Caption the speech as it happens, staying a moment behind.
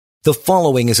The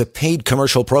following is a paid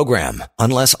commercial program.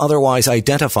 Unless otherwise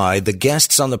identified, the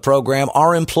guests on the program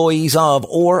are employees of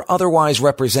or otherwise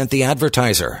represent the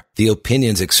advertiser. The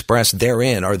opinions expressed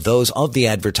therein are those of the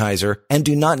advertiser and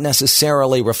do not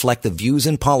necessarily reflect the views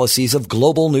and policies of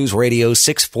Global News Radio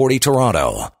 640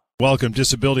 Toronto. Welcome,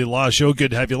 Disability Law Show.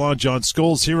 Good to have you along. John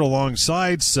Scholes here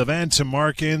alongside Sivan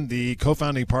Tamarkin, the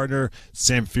co-founding partner,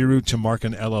 Samfiru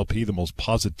Tamarkin LLP, the most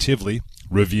positively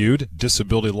reviewed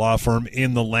disability law firm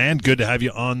in the land. Good to have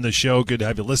you on the show. Good to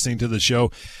have you listening to the show.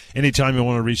 Anytime you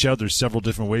want to reach out, there's several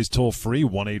different ways. Toll free,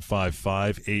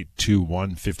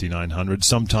 1-855-821-5900.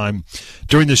 Sometime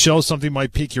during the show, something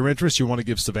might pique your interest. You want to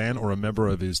give Sivan or a member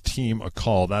of his team a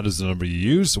call. That is the number you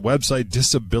use. The website,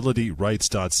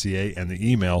 disabilityrights.ca, and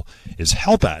the email is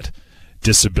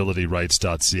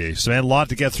help@disabilityrights.ca. So, man, a lot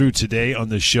to get through today on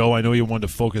the show. I know you wanted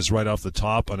to focus right off the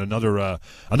top on another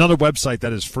website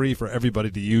that is free for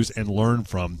everybody to use and learn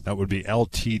from. That would be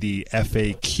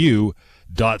ltdfaq.ca.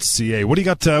 What do you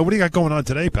got going on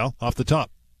today, pal? Off the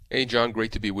top. Hey, John,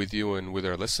 great to be with you and with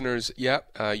our listeners. Yeah,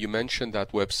 you mentioned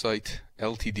that website,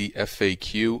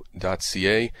 ltdfaq.ca.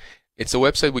 It's a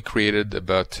website we created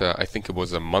about, I think it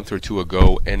was a month or two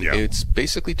ago, and It's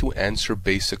basically to answer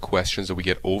basic questions that we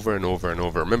get over and over and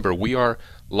over. Remember, we are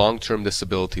long-term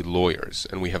disability lawyers,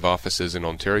 and we have offices in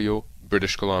Ontario,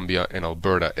 British Columbia, and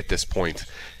Alberta at this point.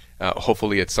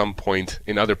 Hopefully at some point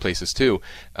in other places too.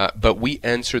 But we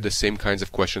answer the same kinds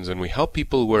of questions, and we help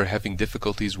people who are having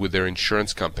difficulties with their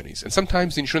insurance companies. And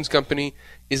sometimes the insurance company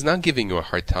is not giving you a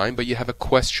hard time, but you have a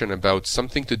question about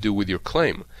something to do with your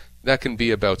claim. That can be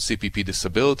about CPP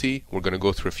disability. We're going to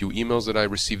go through a few emails that I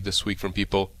received this week from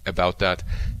people about that.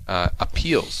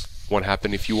 Appeals. What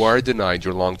happens if you are denied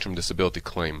your long-term disability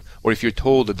claim, or if you're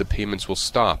told that the payments will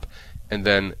stop? And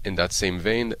then in that same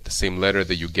vein, the same letter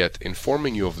that you get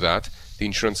informing you of that, the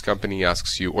insurance company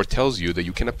asks you or tells you that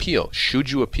you can appeal.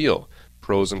 Should you appeal?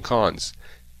 Pros and cons.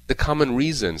 The common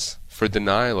reasons for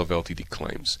denial of LTD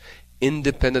claims.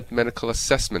 Independent medical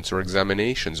assessments or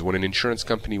examinations when an insurance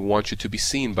company wants you to be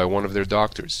seen by one of their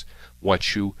doctors.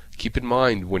 What you keep in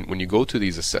mind when you go to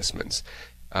these assessments.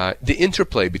 The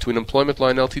interplay between employment law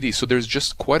and LTD. So there's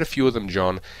just quite a few of them,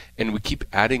 John, and we keep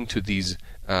adding to these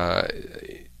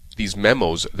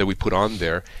memos that we put on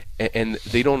there, and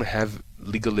they don't have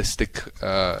legalistic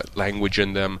language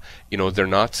in them. You know, they're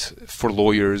not for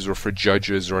lawyers or for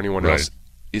judges or anyone else.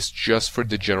 It's just for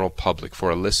the general public,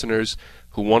 for our listeners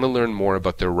who want to learn more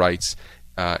about their rights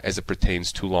as it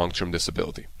pertains to long-term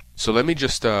disability. So let me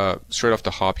just straight off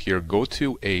the hop here go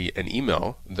to an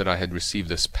email that I had received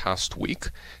this past week,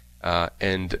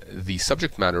 and the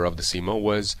subject matter of this email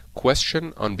was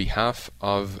question on behalf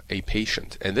of a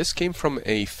patient. And this came from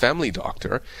a family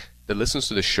doctor that listens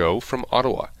to the show from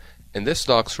Ottawa. And this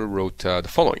doctor wrote the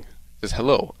following. It says,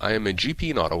 "Hello, I am a GP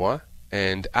in Ottawa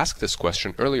and asked this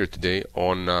question earlier today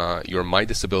on your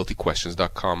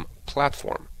mydisabilityquestions.com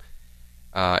platform.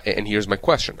 And here's my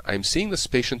question. I'm seeing this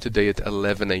patient today at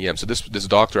 11 a.m. So this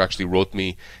doctor actually wrote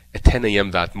me at 10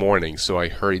 a.m. that morning, so I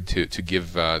hurried to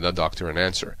give that doctor an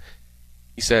answer.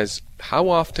 He says, how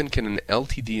often can an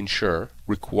LTD insurer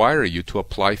require you to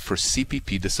apply for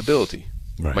CPP disability?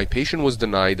 Right. My patient was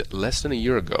denied less than a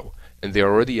year ago, and they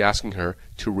are already asking her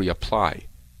to reapply.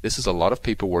 This is a lot of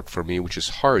paperwork for me, which is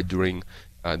hard during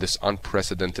this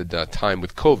unprecedented time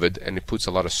with COVID, and it puts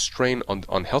a lot of strain on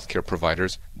healthcare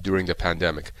providers during the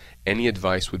pandemic. Any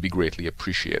advice would be greatly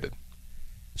appreciated."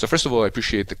 So first of all, I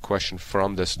appreciate the question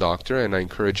from this doctor, and I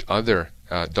encourage other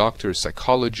doctors,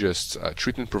 psychologists,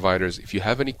 treatment providers, if you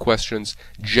have any questions,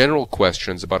 general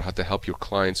questions about how to help your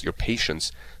clients, your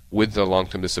patients with the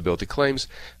long-term disability claims,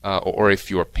 or if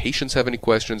your patients have any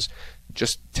questions,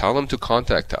 just tell them to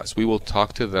contact us. We will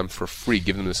talk to them for free,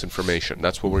 give them this information.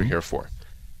 That's what we're here for.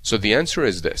 So the answer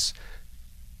is this.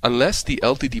 Unless the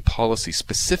LTD policy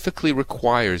specifically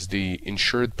requires the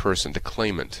insured person, the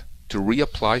claimant, to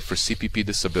reapply for CPP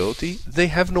disability, they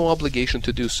have no obligation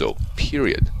to do so,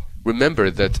 period. Remember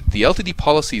that the LTD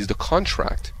policy is the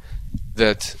contract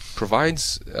that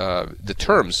provides the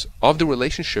terms of the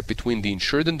relationship between the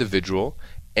insured individual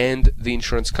and the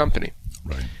insurance company.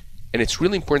 Right. And it's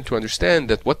really important to understand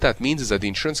that what that means is that the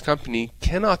insurance company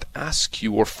cannot ask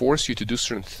you or force you to do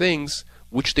certain things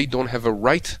which they don't have a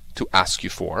right to ask you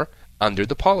for under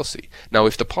the policy. Now,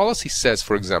 if the policy says,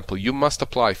 for example, you must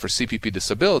apply for CPP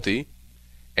disability,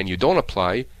 and you don't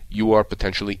apply, you are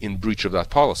potentially in breach of that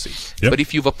policy. Yep. But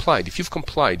if you've applied, if you've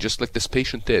complied, just like this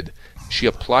patient did, she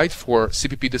applied for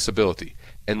CPP disability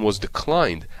and was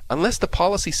declined, unless the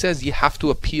policy says you have to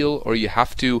appeal or you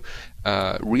have to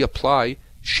reapply,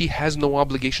 she has no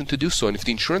obligation to do so. And if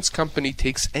the insurance company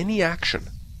takes any action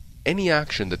any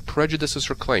action that prejudices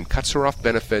her claim, cuts her off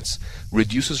benefits,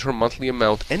 reduces her monthly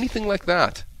amount, anything like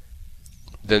that,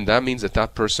 then that means that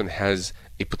that person has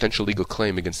a potential legal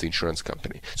claim against the insurance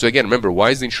company. So again, remember, why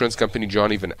is the insurance company,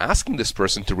 John, even asking this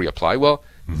person to reapply? Well,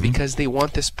 because they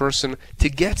want this person to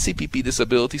get CPP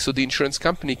disability so the insurance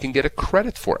company can get a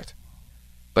credit for it.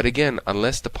 But again,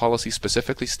 unless the policy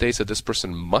specifically states that this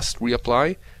person must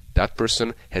reapply, that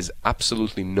person has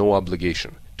absolutely no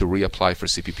obligation to reapply for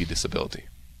CPP disability.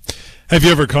 Have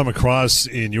you ever come across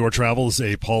in your travels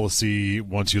a policy,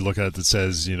 once you look at it, that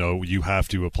says, you have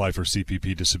to apply for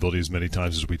CPP disability as many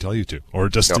times as we tell you to? Or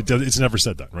just it's never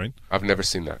said that, right? I've never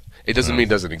seen that. It doesn't mean it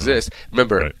doesn't exist.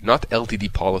 Remember, not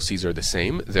LTD policies are the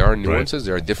same. There are nuances,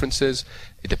 there are differences.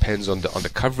 It depends on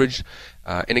the coverage.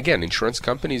 And again, insurance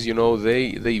companies,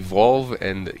 they evolve,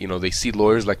 and they see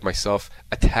lawyers like myself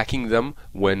attacking them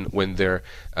when they're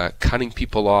cutting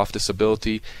people off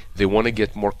disability. They want to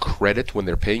get more credit when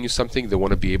they're paying you something. They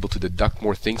want to be able to deduct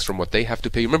more things from what they have to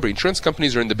pay. Remember, insurance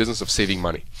companies are in the business of saving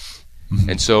money,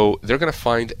 and so they're going to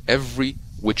find every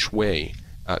which way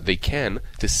they can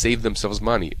to save themselves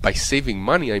money. By saving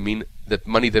money, I mean that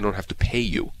money they don't have to pay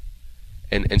you.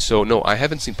 And so, no, I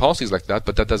haven't seen policies like that,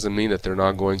 but that doesn't mean that they're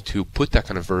not going to put that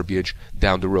kind of verbiage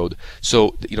down the road.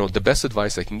 So, the best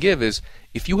advice I can give is,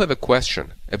 if you have a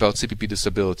question about CPP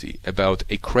disability, about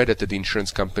a credit that the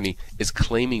insurance company is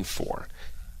claiming for,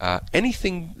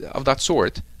 anything of that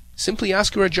sort, simply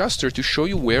ask your adjuster to show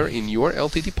you where in your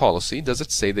LTD policy does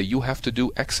it say that you have to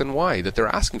do X and Y that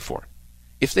they're asking for.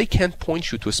 If they can't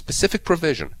point you to a specific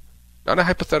provision, not a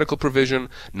hypothetical provision,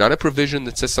 not a provision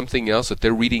that says something else that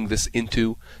they're reading this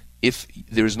into. If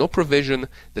there is no provision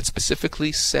that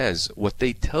specifically says what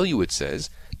they tell you it says,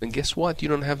 then guess what? You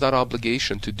don't have that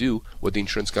obligation to do what the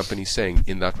insurance company is saying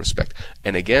in that respect.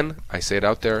 And again, I say it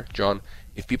out there, John,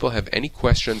 if people have any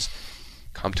questions,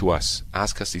 come to us.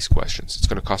 Ask us these questions. It's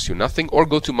going to cost you nothing. Or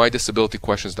go to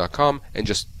mydisabilityquestions.com and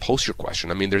just post your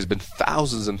question. I mean, there's been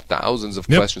thousands and thousands of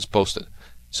questions posted.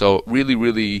 So really,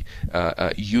 really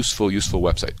useful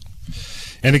website.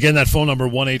 And again, that phone number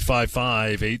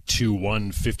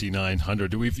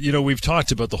 1-855-821-5900. We've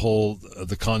talked about the whole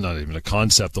not even a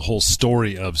concept, the whole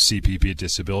story of CPP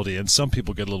disability, and some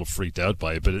people get a little freaked out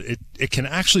by it, but it can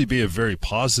actually be a very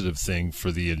positive thing for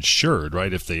the insured,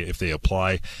 right? If they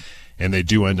apply and they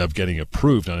do end up getting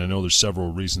approved, and I know there's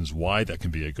several reasons why that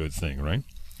can be a good thing, right?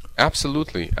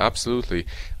 Absolutely. A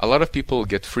lot of people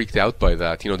get freaked out by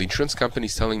that. The insurance company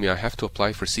is telling me I have to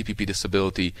apply for CPP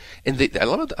disability, and a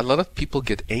lot of people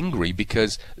get angry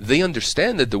because they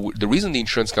understand that the reason the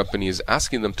insurance company is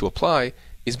asking them to apply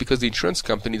is because the insurance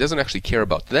company doesn't actually care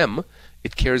about them.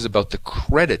 It cares about the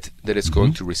credit that it's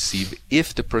going to receive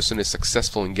if the person is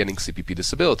successful in getting CPP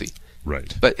disability.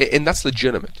 Right. And that's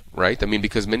legitimate, right? I mean,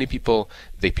 because many people,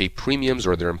 they pay premiums,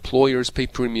 or their employers pay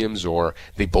premiums, or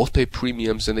they both pay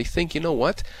premiums, and they think, you know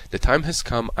what? The time has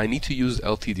come. I need to use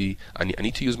LTD. I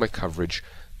need to use my coverage.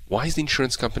 Why is the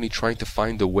insurance company trying to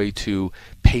find a way to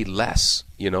pay less?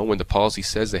 When the policy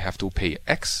says they have to pay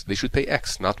X, they should pay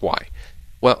X, not Y.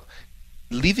 Well,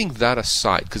 leaving that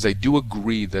aside, because I do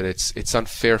agree that it's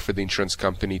unfair for the insurance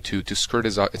company to skirt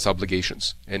its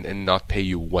obligations and not pay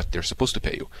you what they're supposed to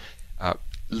pay you.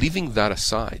 Leaving that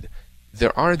aside,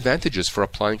 there are advantages for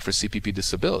applying for CPP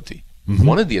disability.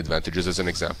 One of the advantages, as an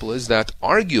example, is that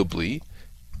arguably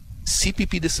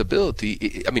CPP disability,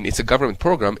 it's a government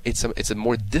program, it's a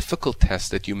more difficult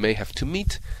test that you may have to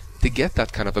meet to get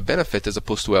that kind of a benefit as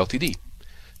opposed to LTD.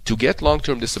 To get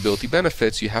long-term disability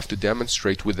benefits, you have to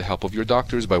demonstrate with the help of your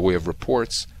doctors by way of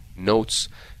reports, notes,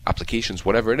 applications,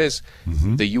 whatever it is,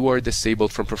 that you are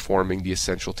disabled from performing the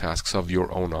essential tasks of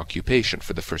your own occupation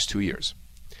for the first 2 years.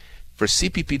 For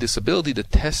CPP disability, the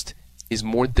test is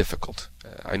more difficult.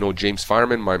 I know James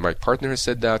Fireman, my partner, has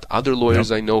said that. Other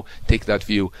lawyers I know take that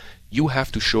view. You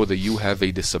have to show that you have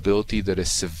a disability that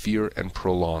is severe and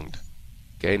prolonged.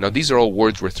 Okay, now these are all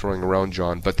words we're throwing around,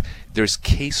 John, but there's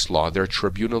case law, there are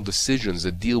tribunal decisions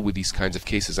that deal with these kinds of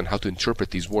cases and how to interpret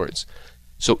these words.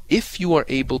 So if you are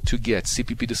able to get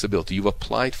CPP disability, you've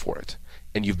applied for it,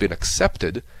 and you've been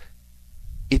accepted,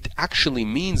 it actually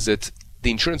means that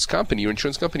your insurance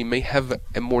company may have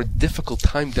a more difficult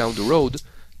time down the road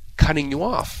cutting you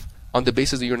off on the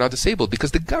basis that you're not disabled,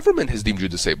 because the government has deemed you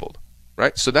disabled.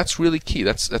 Right? So that's really key.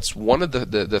 That's one of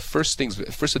the first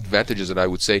advantages that I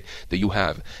would say that you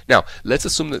have. Now, let's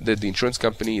assume that the insurance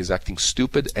company is acting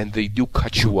stupid and they do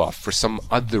cut you off for some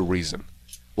other reason.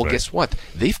 Well, guess what?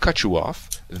 They've cut you off.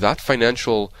 That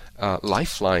financial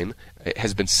lifeline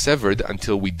has been severed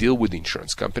until we deal with the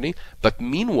insurance company. But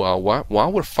meanwhile,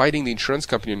 while we're fighting the insurance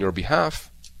company on your behalf,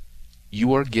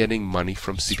 you are getting money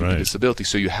from CPP right. disability.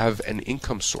 So you have an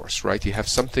income source, right? You have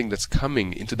something that's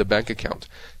coming into the bank account.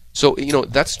 So,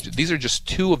 these are just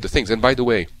two of the things. And by the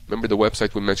way, remember the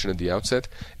website we mentioned at the outset,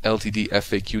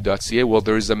 ltdfaq.ca? Well,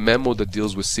 there is a memo that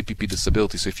deals with CPP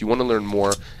disability. So if you want to learn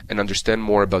more and understand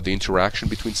more about the interaction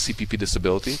between CPP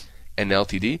disability and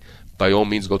LTD, by all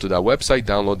means, go to that website,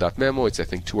 download that memo. It's, I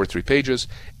think, 2 or 3 pages,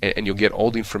 and you'll get all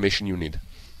the information you need.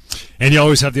 And you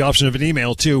always have the option of an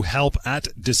email, too,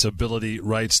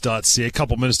 help@disabilityrights.ca. A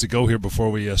couple minutes to go here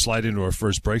before we slide into our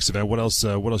first break. Savannah, what else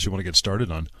you want to get started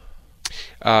on?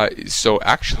 So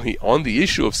actually, on the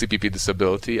issue of CPP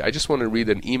disability, I just want to read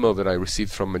an email that I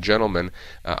received from a gentleman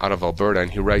out of Alberta,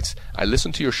 and he writes, I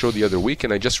listened to your show the other week,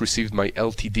 and I just received my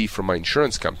LTD from my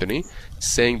insurance company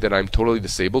saying that I'm totally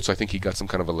disabled, so I think he got some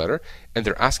kind of a letter, and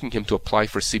they're asking him to apply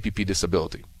for CPP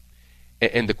disability.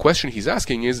 And the question he's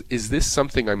asking is this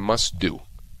something I must do?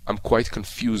 I'm quite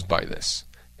confused by this.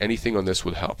 Anything on this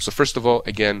would help. So first of all,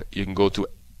 again, you can go to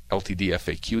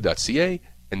ltdfaq.ca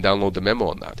and download the memo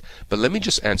on that. But let me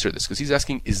just answer this, because he's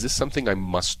asking, is this something I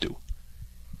must do?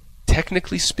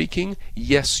 Technically speaking,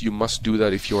 yes, you must do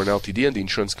that if you're an LTD and the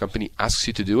insurance company asks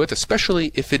you to do it,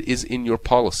 especially if it is in your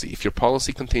policy. If your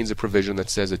policy contains a provision that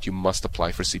says that you must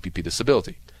apply for CPP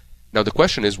disability. Now the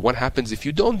question is, what happens if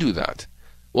you don't do that?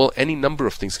 Well, any number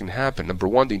of things can happen. Number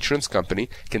one, the insurance company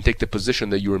can take the position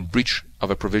that you're in breach of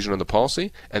a provision on the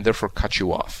policy and therefore cut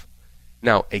you off.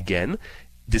 Now, again,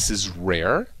 this is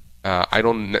rare. I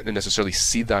don't necessarily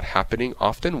see that happening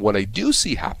often. What I do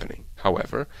see happening,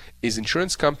 however, is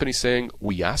insurance companies saying,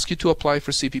 we ask you to apply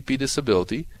for CPP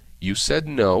disability. You said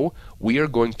no. We are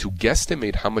going to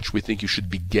guesstimate how much we think you should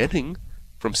be getting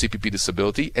from CPP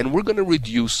disability, and we're going to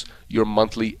reduce your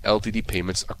monthly LTD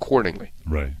payments accordingly.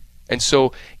 Right. And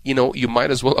so, you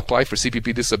might as well apply for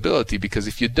CPP disability, because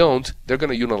if you don't, they're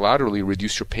going to unilaterally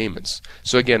reduce your payments.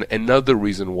 So again, another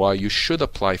reason why you should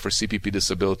apply for CPP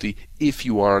disability if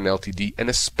you are an LTD, and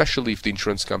especially if the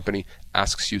insurance company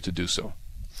asks you to do so.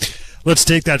 Let's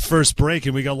take that first break,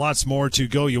 and we got lots more to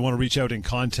go. You want to reach out in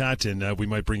contact, and we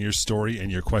might bring your story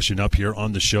and your question up here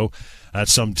on the show at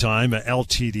some time.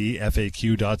 ltdfaq.ca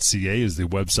is the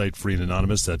website, free and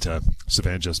anonymous, that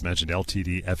Savannah just mentioned,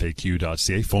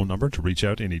 ltdfaq.ca. Phone number to reach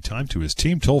out anytime to his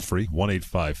team, toll-free,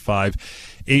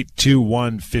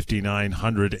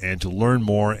 1-855-821-5900. And to learn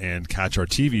more and catch our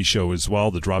TV show as well,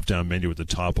 the drop-down menu at the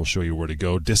top will show you where to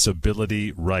go,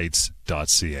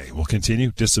 disabilityrights.ca. We'll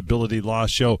continue. Disability Law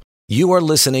Show. You are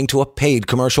listening to a paid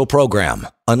commercial program.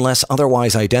 Unless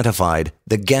otherwise identified,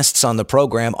 the guests on the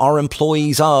program are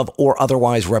employees of or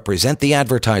otherwise represent the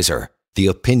advertiser. The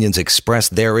opinions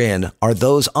expressed therein are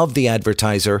those of the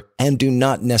advertiser and do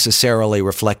not necessarily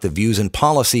reflect the views and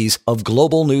policies of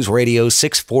Global News Radio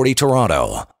 640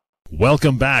 Toronto.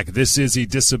 Welcome back. This is the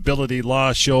Disability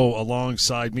Law Show.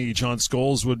 Alongside me, John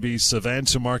Scholes, would be Savannah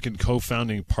Tamarkin,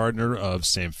 co-founding partner of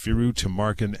Samfiru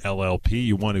Tamarkin LLP.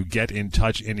 You want to get in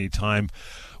touch anytime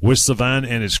with Savannah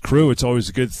and his crew. It's always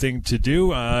a good thing to do.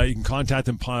 You can contact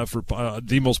them for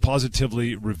the most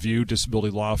positively reviewed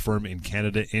disability law firm in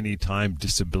Canada anytime,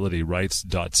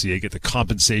 disabilityrights.ca. Get the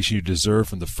compensation you deserve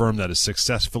from the firm that has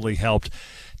successfully helped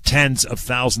tens of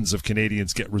thousands of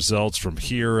Canadians get results from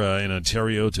here in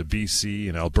Ontario to BC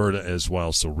and Alberta as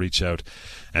well. So reach out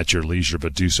at your leisure,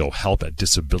 but do so. Help at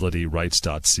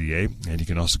disabilityrights.ca. And you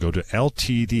can also go to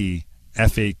ltdfaq.ca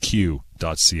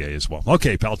as well.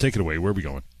 Okay, pal, take it away. Where are we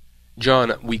going?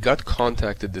 John, we got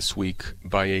contacted this week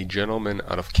by a gentleman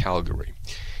out of Calgary.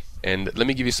 And let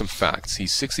me give you some facts.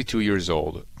 He's 62 years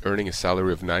old, earning a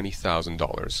salary of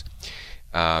 $90,000.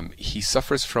 He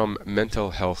suffers from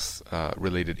mental health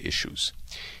related issues,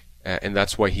 and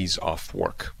that's why he's off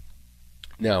work.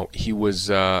 Now, he's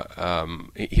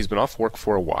been off work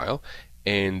for a while,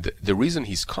 and the reason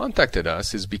he's contacted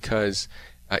us is because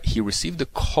he received a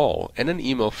call and an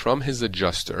email from his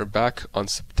adjuster back on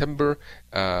September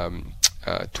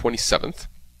 27th.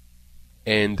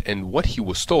 And what he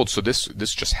was told, so this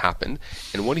just happened,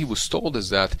 and what he was told is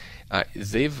that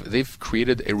they've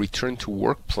created a return to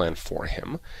work plan for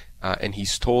him, and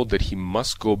he's told that he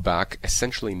must go back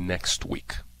essentially next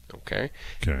week. Okay.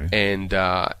 And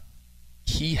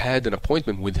he had an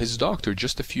appointment with his doctor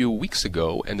just a few weeks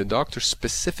ago, and the doctor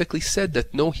specifically said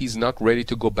that no, he's not ready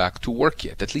to go back to work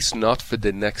yet, at least not for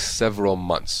the next several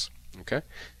months. Okay.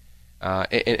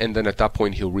 And then at that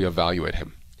point he'll reevaluate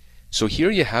him. So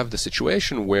here you have the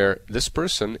situation where this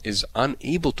person is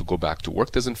unable to go back to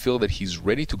work, doesn't feel that he's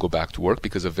ready to go back to work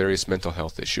because of various mental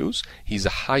health issues. He's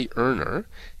a high earner.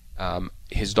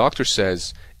 His doctor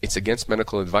says it's against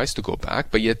medical advice to go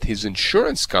back, but yet his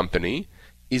insurance company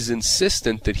is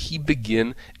insistent that he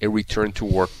begin a return to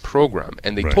work program.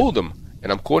 And they told him,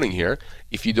 and I'm quoting here,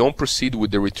 if you don't proceed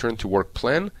with the return to work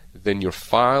plan, then your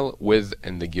file with,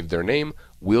 and they give their name,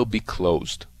 will be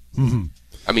closed.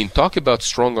 I mean, talk about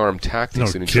strong arm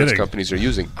tactics that insurance companies are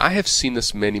using. I have seen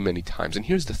this many, many times. And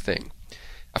here's the thing.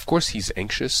 Of course, he's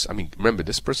anxious. I mean, remember,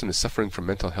 this person is suffering from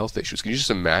mental health issues. Can you just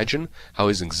imagine how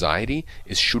his anxiety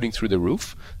is shooting through the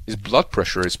roof? His blood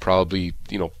pressure is probably,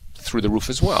 through the roof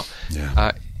as well.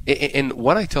 Yeah. And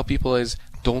what I tell people is,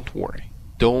 don't worry.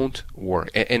 Don't worry.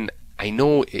 And I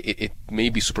know it may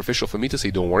be superficial for me to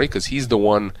say don't worry, because he's the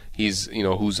one,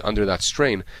 who's under that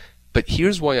strain. But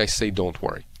here's why I say don't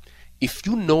worry. If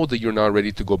you know that you're not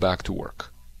ready to go back to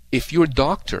work, if your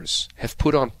doctors have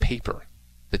put on paper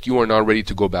that you are not ready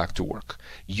to go back to work,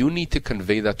 you need to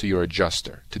convey that to your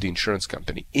adjuster, to the insurance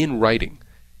company, in writing.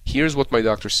 Here's what my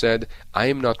doctor said. I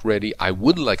am not ready. I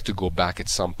would like to go back at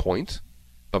some point,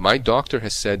 but my doctor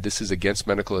has said this is against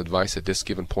medical advice at this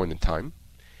given point in time.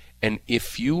 And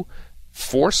if you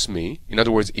force me, in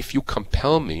other words, if you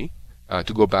compel me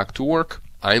to go back to work,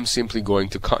 I am simply going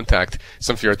to contact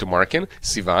Samfira Tumarkin,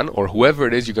 Sivan, or whoever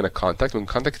it is you're going to contact. We're going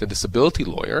to contact a disability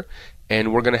lawyer,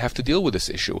 and we're going to have to deal with this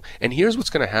issue. And here's what's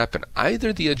going to happen.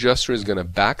 Either the adjuster is going to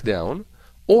back down,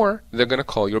 or they're going to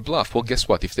call your bluff. Well, guess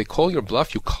what? If they call your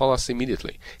bluff, you call us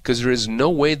immediately, because there is no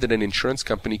way that an insurance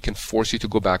company can force you to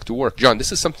go back to work. John,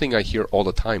 this is something I hear all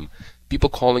the time. People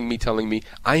calling me, telling me,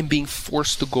 I'm being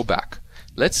forced to go back.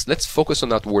 Let's focus on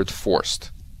that word forced.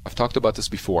 I've talked about this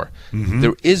before.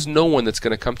 There is no one that's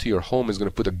going to come to your home, is going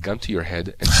to put a gun to your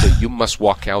head and say you must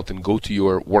walk out and go to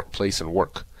your workplace and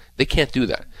work. They can't do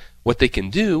that. What they can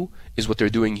do is what they're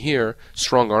doing here,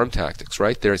 strong arm tactics,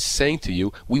 right? They're saying to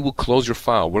you, we will close your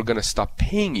file. We're going to stop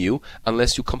paying you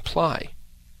unless you comply.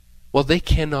 Well, they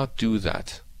cannot do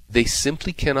that. They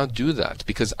simply cannot do that,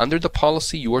 because under the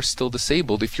policy, you are still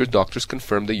disabled if your doctors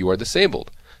confirm that you are disabled.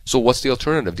 So what's the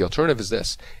alternative? The alternative is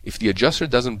this. If the adjuster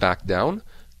doesn't back down,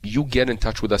 you get in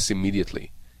touch with us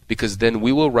immediately, because then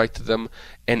we will write to them,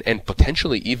 and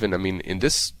potentially even, in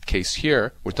this case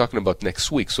here, we're talking about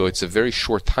next week, so it's a very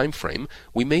short time frame.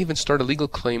 We may even start a legal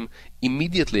claim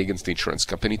immediately against the insurance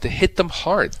company to hit them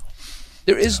hard.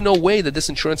 There is no way that this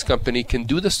insurance company can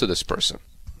do this to this person,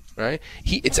 right?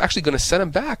 It's actually going to set him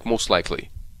back, most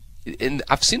likely. And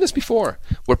I've seen this before,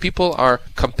 where people are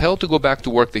compelled to go back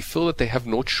to work. They feel that they have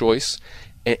no choice,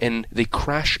 and they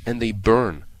crash and they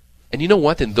burn. And you know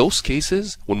what? In those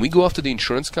cases, when we go after the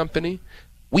insurance company,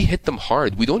 we hit them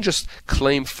hard. We don't just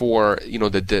claim for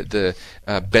the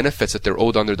benefits that they're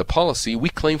owed under the policy. We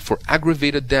claim for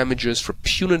aggravated damages, for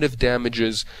punitive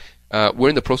damages. We're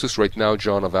in the process right now,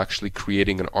 John, of actually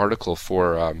creating an article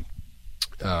for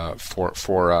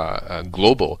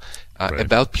Global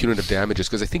about punitive damages,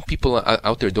 because I think people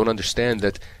out there don't understand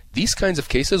that these kinds of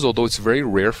cases, although it's very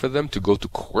rare for them to go to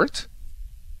court.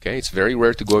 Okay, it's very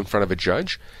rare to go in front of a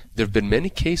judge. There have been many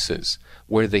cases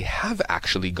where they have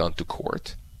actually gone to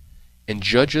court, and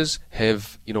judges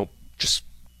have, just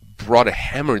brought a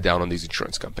hammer down on these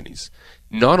insurance companies.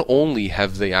 Not only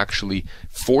have they actually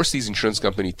forced these insurance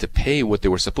companies to pay what they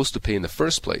were supposed to pay in the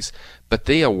first place, but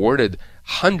they awarded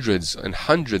hundreds and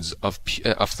hundreds of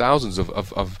thousands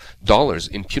of dollars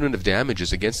in punitive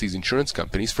damages against these insurance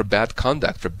companies for bad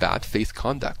conduct, for bad faith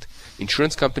conduct.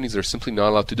 Insurance companies are simply not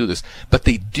allowed to do this, but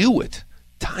they do it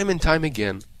time and time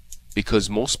again because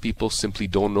most people simply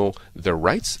don't know their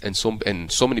rights, and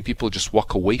so many people just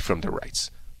walk away from their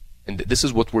rights. And this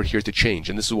is what we're here to change,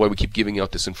 and this is why we keep giving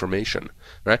out this information,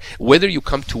 right? Whether you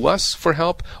come to us for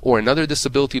help or another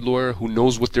disability lawyer who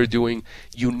knows what they're doing,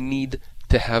 you need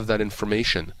to have that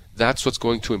information. That's what's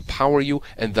going to empower you,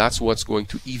 and that's what's going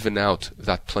to even out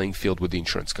that playing field with the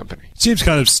insurance company. It seems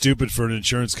kind of stupid for an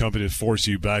insurance company to force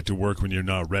you back to work when you're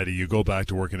not ready. You go back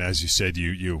to work, and as you said,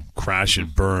 you crash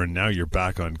and burn. Now you're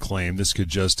back on claim. This could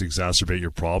just exacerbate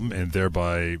your problem and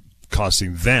thereby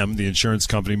costing them, the insurance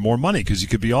company, more money because you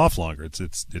could be off longer.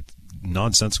 It's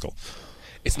nonsensical.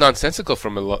 It's nonsensical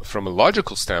from a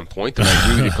logical standpoint, and I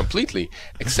agree with you completely,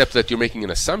 except that you're making an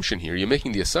assumption here. You're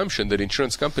making the assumption that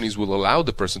insurance companies will allow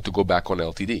the person to go back on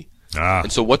LTD.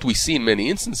 And so what we see in many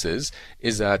instances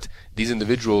is that these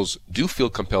individuals do feel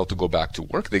compelled to go back to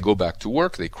work. They go back to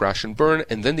work, they crash and burn,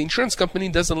 and then the insurance company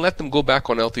doesn't let them go back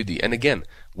on LTD. And again,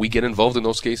 we get involved in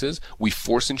those cases. We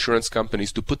force insurance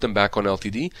companies to put them back on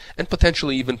LTD and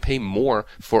potentially even pay more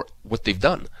for what they've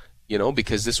done,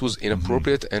 because this was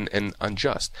inappropriate and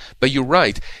unjust. But you're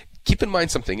right. Keep in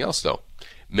mind something else, though.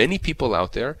 Many people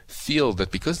out there feel that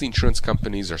because the insurance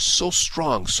companies are so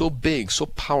strong, so big, so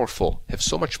powerful, have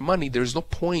so much money, there's no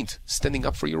point standing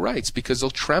up for your rights because they'll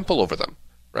trample over them.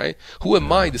 right? Who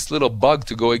am I, this little bug,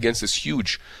 to go against this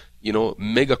huge,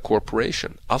 mega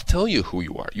corporation? I'll tell you who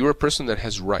you are. You're a person that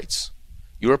has rights.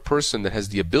 You're a person that has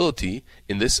the ability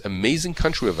in this amazing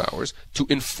country of ours to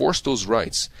enforce those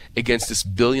rights against this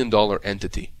billion-dollar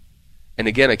entity. And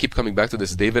again, I keep coming back to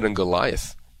this David and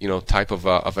Goliath, type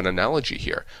of an analogy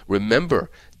here. Remember,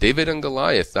 David and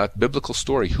Goliath, that biblical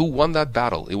story, who won that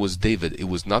battle? It was David. It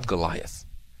was not Goliath.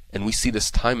 And we see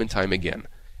this time and time again.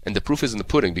 And the proof is in the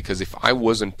pudding, because if I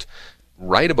wasn't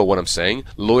right about what I'm saying,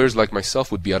 lawyers like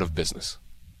myself would be out of business.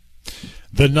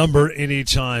 The number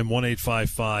anytime,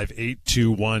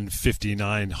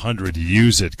 1-855-821-5900.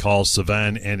 Use it. Call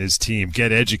Sivan and his team.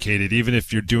 Get educated. Even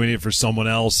if you're doing it for someone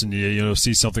else and you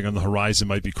see something on the horizon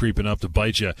might be creeping up to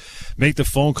bite you, make the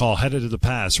phone call. Head into the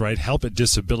past, right? Help at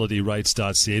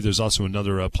disabilityrights.ca. There's also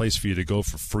another place for you to go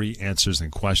for free answers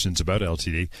and questions about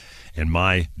LTD, and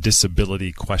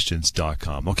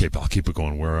mydisabilityquestions.com. Okay, I'll keep it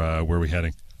going. Where are we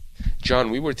heading? John,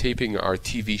 we were taping our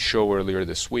TV show earlier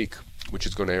this week, which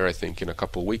is going to air, I think, in a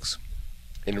couple of weeks.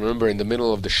 And remember, in the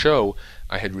middle of the show,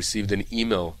 I had received an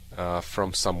email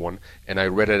from someone, and I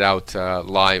read it out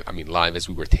live as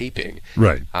we were taping.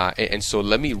 Right. And so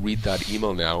let me read that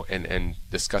email now and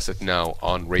discuss it now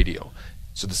on radio.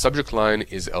 So the subject line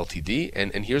is LTD,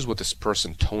 and here's what this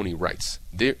person, Tony, writes.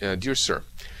 Dear sir,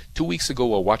 2 weeks ago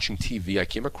while watching TV, I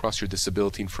came across your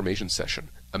disability information session.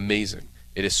 Amazing.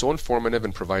 It is so informative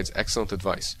and provides excellent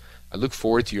advice. I look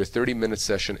forward to your 30-minute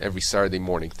session every Saturday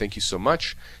morning. Thank you so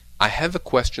much. I have a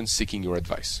question seeking your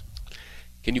advice.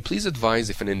 Can you please advise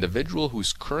if an individual who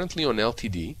is currently on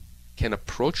LTD can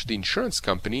approach the insurance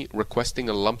company requesting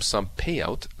a lump sum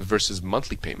payout versus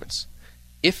monthly payments?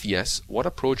 If yes, what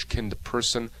approach can the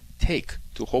person take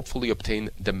to hopefully obtain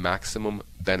the maximum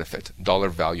benefit, dollar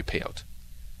value payout?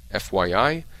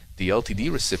 FYI, the LTD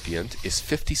recipient is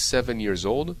 57 years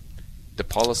old. The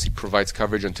policy provides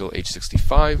coverage until age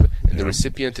 65, and the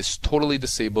recipient is totally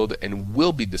disabled and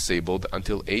will be disabled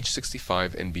until age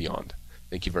 65 and beyond.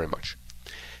 Thank you very much.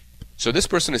 So this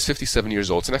person is 57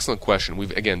 years old. It's an excellent question.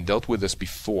 We've, again, dealt with this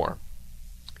before.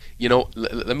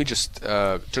 Let me just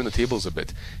turn the tables a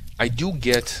bit. I do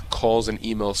get calls and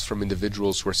emails from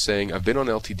individuals who are saying, I've been on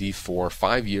LTD for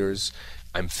 5 years,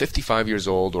 I'm 55 years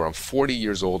old, or I'm 40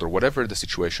 years old, or whatever the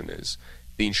situation is.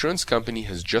 The insurance company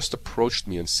has just approached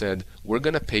me and said, we're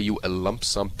going to pay you a lump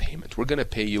sum payment. We're going to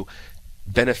pay you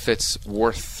benefits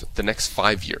worth the next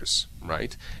 5 years,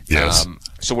 right? Yes.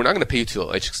 So we're not going to pay you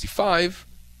till age 65.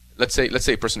 Let's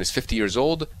say a person is 50 years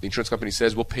old. The insurance company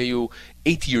says, we'll pay you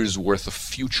 8 years worth of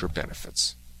future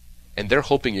benefits. And they're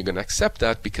hoping you're going to accept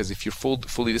that, because if you're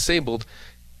fully disabled,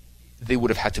 they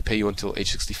would have had to pay you until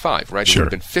age 65, right? Sure. It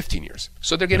would have been 15 years.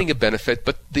 So they're getting a benefit,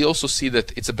 but they also see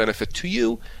that it's a benefit to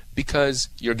you because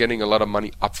you're getting a lot of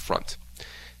money up front.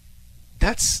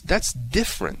 That's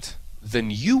different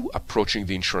than you approaching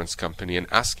the insurance company and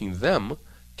asking them,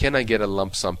 can I get a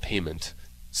lump sum payment,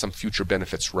 some future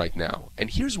benefits right now? And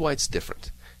here's why it's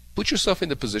different. Put yourself in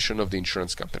the position of the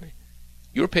insurance company.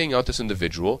 You're paying out this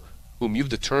individual whom you've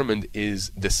determined is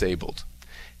disabled.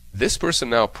 This person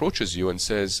now approaches you and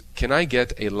says, can I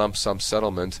get a lump sum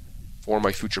settlement for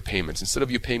my future payments? Instead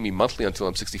of you paying me monthly until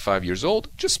I'm 65 years old,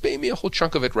 just pay me a whole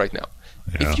chunk of it right now.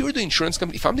 Yeah. If you're the insurance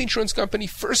company, if I'm the insurance company,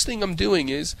 first thing I'm doing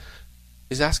is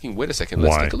asking, wait a second,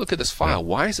 let's take a look at this file. Yeah.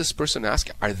 Why is this person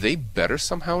asking? Are they better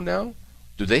somehow now?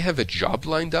 Do they have a job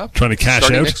lined up? Trying to cash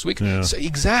out? Next week? Yeah. So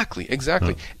exactly.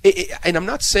 Yeah. And I'm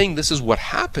not saying this is what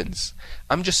happens.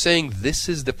 I'm just saying this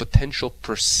is the potential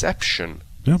perception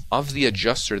of the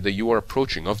adjuster that you are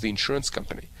approaching, of the insurance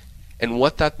company. And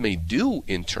what that may do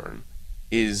in turn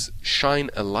is shine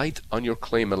a light on your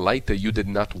claim, a light that you did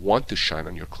not want to shine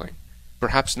on your claim.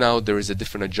 Perhaps now there is a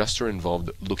different adjuster involved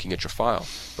looking at your file.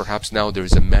 Perhaps now there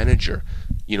is a manager,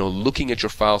 looking at your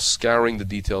file, scouring the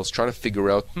details, trying to figure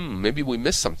out, maybe we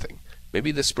missed something.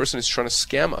 Maybe this person is trying to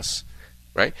scam us,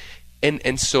 right?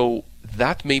 And so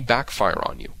that may backfire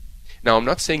on you. Now, I'm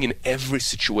not saying in every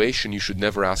situation you should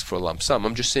never ask for a lump sum.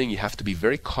 I'm just saying you have to be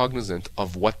very cognizant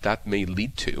of what that may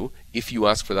lead to if you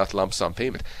ask for that lump sum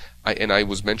payment. I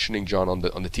was mentioning, John, on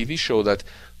the TV show that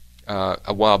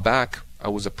a while back I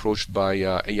was approached by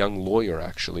a young lawyer,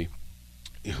 actually,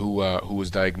 who was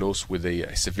diagnosed with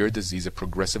a severe disease, a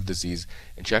progressive disease,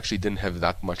 and she actually didn't have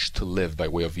that much to live by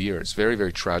way of years. Very,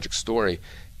 very tragic story.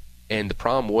 And the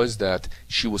problem was that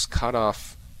she was cut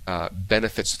off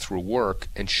benefits through work,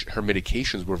 and her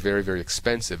medications were very, very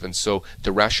expensive. And so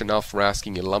the rationale for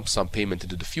asking a lump sum payment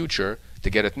into the future to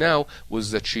get it now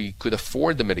was that she could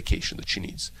afford the medication that she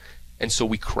needs. And so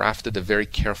we crafted a very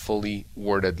carefully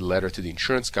worded letter to the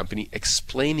insurance company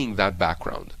explaining that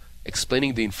background,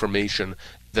 explaining the information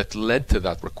that led to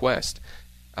that request.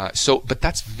 But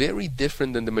that's very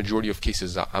different than the majority of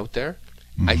cases out there.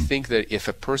 Mm-hmm. I think that if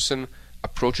a person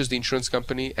approaches the insurance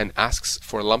company and asks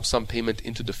for a lump sum payment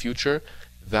into the future,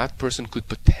 that person could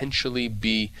potentially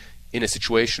be in a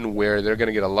situation where they're going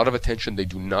to get a lot of attention they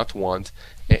do not want,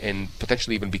 and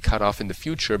potentially even be cut off in the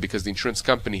future because the insurance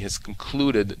company has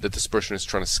concluded that this person is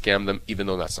trying to scam them, even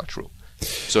though that's not true.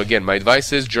 So again, my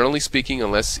advice is, generally speaking,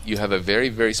 unless you have a very,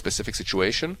 very specific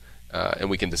situation, and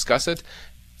we can discuss it,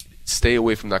 stay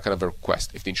away from that kind of a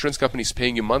request. If the insurance company is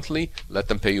paying you monthly, let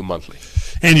them pay you monthly.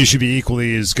 And you should be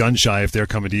equally as gun shy if they're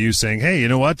coming to you saying, hey, you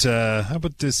know what, how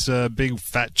about this big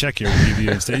fat check here we'll give you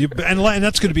instead? And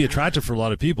that's going to be attractive for a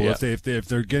lot of people. Yeah. If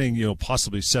they're getting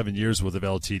possibly 7 years worth of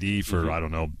LTD for, I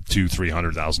don't know,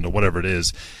 $200,000-$300,000 or whatever it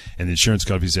is, and the insurance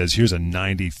company says, here's a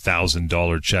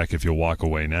 $90,000 check if you walk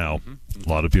away now. A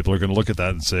lot of people are going to look at that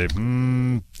and say,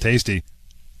 tasty.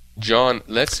 John,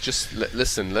 let's just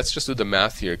listen. Let's just do the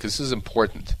math here, because this is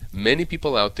important. Many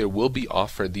people out there will be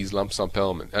offered these lump sum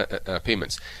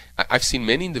payments. I've seen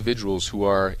many individuals who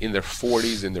are in their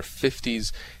 40s, in their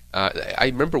 50s. I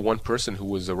remember one person who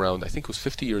was around, I think, was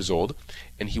 50 years old,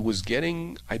 and he was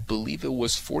getting, I believe it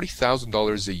was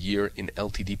 $40,000 a year in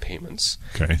LTD payments.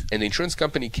 Okay. And the insurance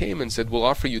company came and said, we'll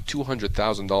offer you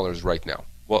 $200,000 right now.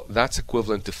 Well, that's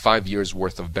equivalent to 5 years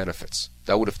worth of benefits.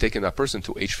 That would have taken that person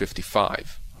to age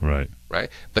 55. Right.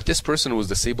 But this person was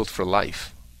disabled for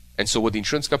life. And so what the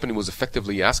insurance company was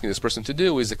effectively asking this person to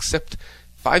do is accept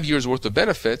 5 years worth of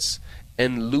benefits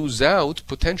and lose out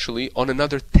potentially on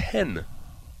another 10.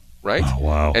 Right? Oh,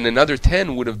 wow. And another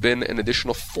 10 would have been an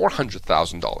additional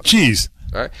 $400,000. Jeez.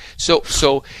 Right?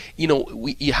 So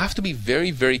you have to be very,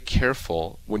 very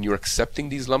careful when you're accepting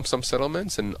these lump sum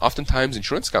settlements. And oftentimes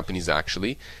insurance companies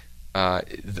actually,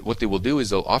 what they will do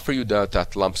is they'll offer you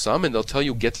that lump sum, and they'll tell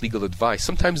you get legal advice.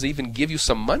 Sometimes they even give you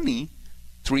some money,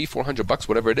 $300-$400,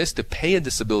 whatever it is, to pay a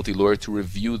disability lawyer to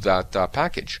review that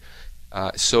package.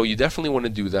 So you definitely want to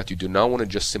do that. You do not want to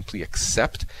just simply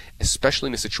accept, especially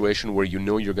in a situation where you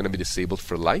know you're going to be disabled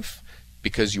for life,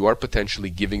 because you are potentially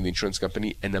giving the insurance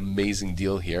company an amazing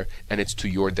deal here, and it's to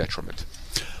your detriment.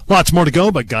 Lots more to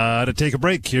go, but gotta take a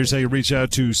break. Here's how you reach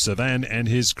out to Sivan and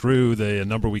his crew. The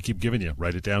number we keep giving you.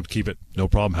 Write it down. Keep it. No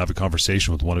problem. Have a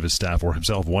conversation with one of his staff or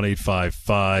himself.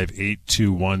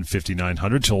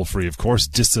 1-855-821-5900. Toll free, of course.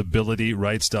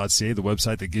 DisabilityRights.ca, the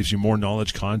website that gives you more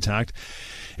knowledge, contact,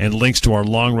 and links to our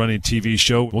long-running TV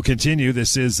show. We'll continue.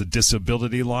 This is the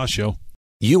Disability Law Show.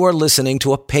 You are listening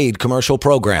to a paid commercial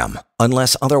program.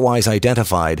 Unless otherwise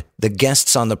identified, the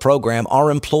guests on the program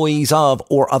are employees of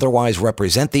or otherwise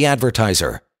represent the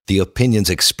advertiser. The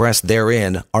opinions expressed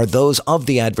therein are those of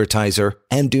the advertiser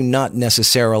and do not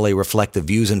necessarily reflect the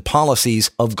views and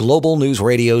policies of Global News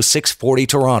Radio 640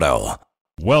 Toronto.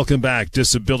 Welcome back,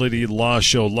 Disability Law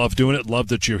Show. Love doing it. Love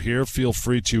that you're here. Feel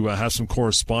free to have some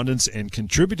correspondence and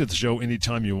contribute to the show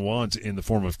anytime you want in the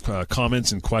form of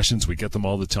comments and questions. We get them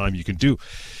all the time. You can do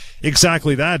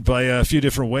exactly that by a few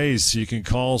different ways. You can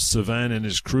call Sivan and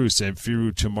his crew,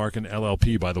 Samfiru Tumarkin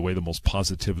LLP, by the way, the most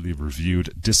positively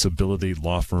reviewed disability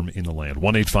law firm in the land.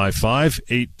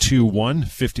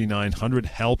 1-855-821-5900.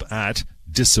 Help at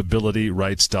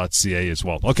disabilityrights.ca as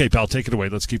well. Okay, pal, take it away.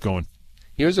 Let's keep going.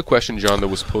 Here's a question, John, that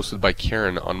was posted by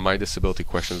Karen on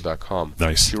mydisabilityquestions.com.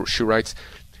 Nice. She writes,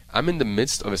 I'm in the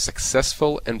midst of a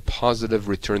successful and positive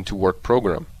return to work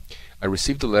program. I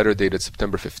received a letter dated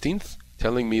September 15th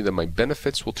telling me that my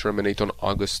benefits will terminate on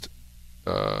August,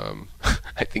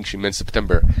 I think she meant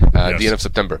September, yes. The end of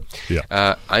September.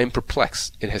 Yeah. I am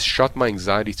perplexed. It has shot my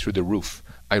anxiety through the roof.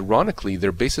 Ironically,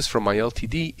 their basis for my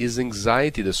LTD is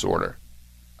anxiety disorder.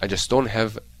 I just don't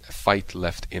have a fight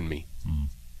left in me. Mm.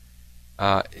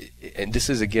 And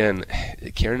this is, again,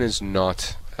 Karen is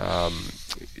not,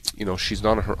 she's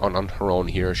not on her own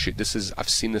here. I've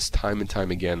seen this time and time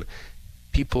again.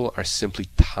 People are simply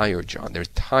tired, John. They're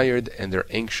tired and they're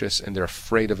anxious and they're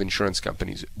afraid of insurance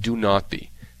companies. Do not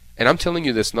be. And I'm telling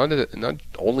you this not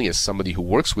only as somebody who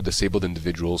works with disabled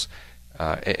individuals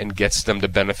and gets them the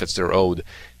benefits they're owed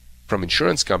from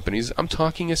insurance companies. I'm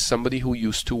talking as somebody who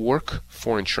used to work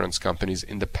for insurance companies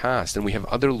in the past, and we have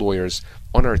other lawyers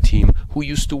on our team who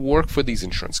used to work for these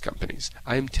insurance companies.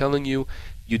 I am telling you,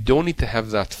 you don't need to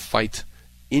have that fight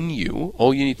in you.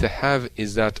 All you need to have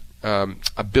is that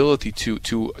ability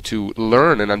to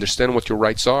learn and understand what your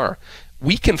rights are.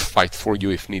 We can fight for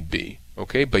you if need be,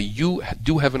 okay? But you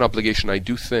do have an obligation, I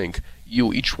do think,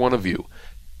 each one of you,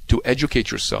 to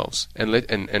educate yourselves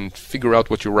and figure out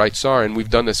what your rights are. And we've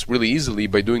done this really easily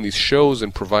by doing these shows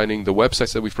and providing the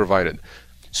websites that we've provided.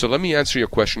 So let me answer your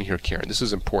question here, Karen. This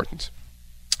is important.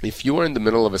 If you are in the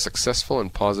middle of a successful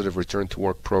and positive return to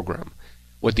work program,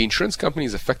 What the insurance company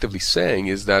is effectively saying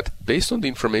is that based on the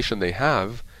information they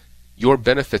have, your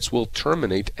benefits will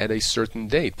terminate at a certain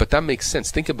date. But that makes sense.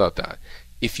 Think about that.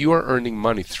 If you are earning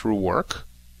money through work,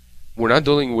 we're not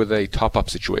dealing with a top-up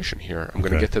situation here. I'm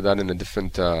going to get to that in a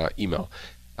different email.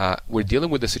 We're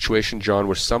dealing with a situation, John,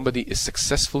 where somebody is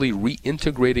successfully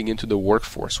reintegrating into the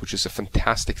workforce, which is a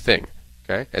fantastic thing.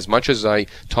 Okay? As much as I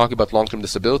talk about long-term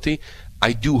disability,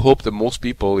 I do hope that most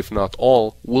people, if not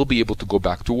all, will be able to go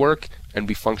back to work and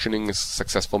be functioning as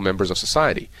successful members of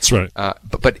society. That's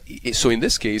right. So in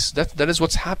this case, that is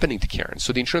what's happening to Karen.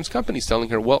 So the insurance company is telling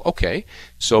her, well, okay,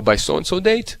 so by so-and-so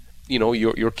date,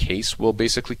 your case will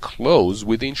basically close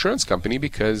with the insurance company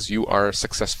because you are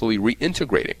successfully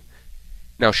reintegrating.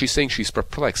 Now, she's saying she's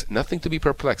perplexed. Nothing to be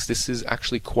perplexed. This is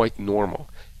actually quite normal.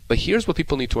 But here's what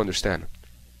people need to understand.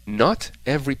 Not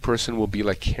every person will be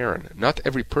like Karen. Not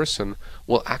every person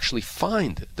will actually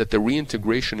find that the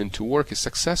reintegration into work is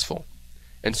successful.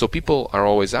 And so people are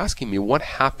always asking me, what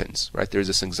happens, right? There's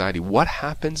this anxiety. What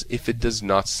happens if it does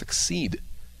not succeed?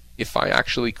 If I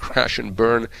actually crash and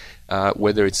burn,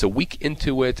 whether it's a week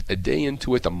into it, a day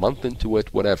into it, a month into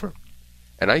it, whatever.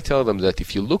 And I tell them that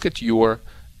if you look at your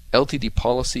LTD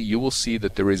policy, you will see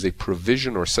that there is a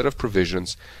provision or set of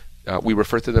provisions. We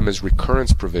refer to them as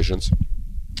recurrence provisions,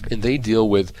 and they deal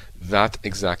with that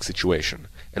exact situation.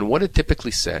 And what it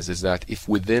typically says is that if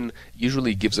within,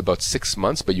 usually gives about 6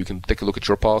 months, but you can take a look at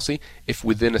your policy, if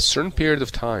within a certain period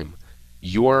of time,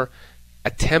 your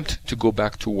attempt to go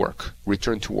back to work,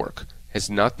 return to work, has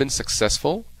not been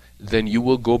successful, then you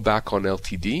will go back on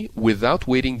LTD without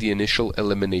waiting the initial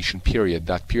elimination period,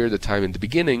 that period of time in the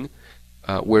beginning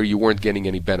where you weren't getting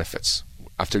any benefits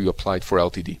after you applied for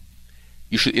LTD.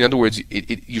 You should, in other words,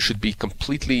 you should be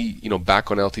completely,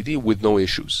 back on LTD with no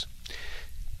issues.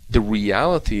 The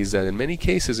reality is that in many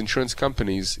cases, insurance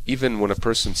companies, even when a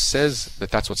person says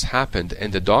that that's what's happened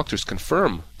and the doctors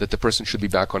confirm that the person should be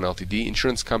back on LTD,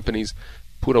 insurance companies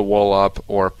put a wall up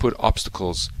or put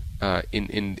obstacles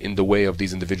in the way of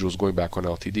these individuals going back on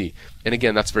LTD. And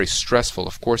again, that's very stressful.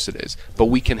 Of course it is. But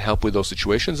we can help with those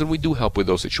situations, and we do help with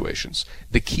those situations.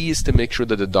 The key is to make sure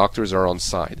that the doctors are on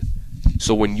side.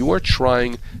 So when you are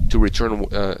trying to return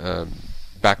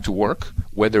back to work,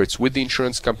 whether it's with the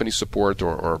insurance company support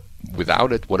or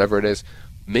without it, whatever it is,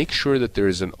 make sure that there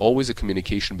is always a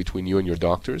communication between you and your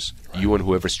doctors, you and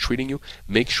whoever's treating you.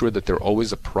 Make sure that they're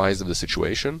always apprised of the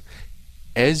situation.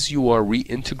 As you are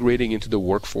reintegrating into the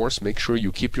workforce, make sure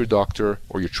you keep your doctor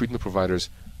or your treatment providers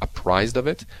apprised of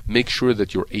it. Make sure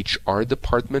that your HR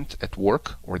department at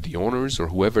work, or the owners, or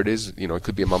whoever it is, it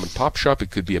could be a mom and pop shop,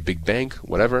 it could be a big bank,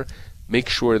 whatever. Make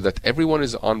sure that everyone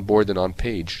is on board and on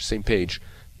same page,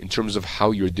 in terms of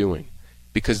how you're doing.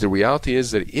 Because the reality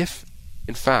is that if,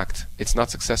 in fact, it's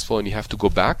not successful and you have to go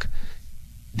back,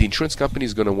 the insurance company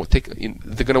is going to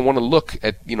they're going to want to look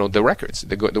at the records.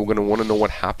 They're going to want to know what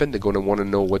happened. They're going to want to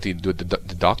know what the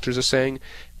doctors are saying,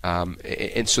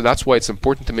 and so that's why it's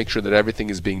important to make sure that everything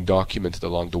is being documented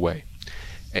along the way.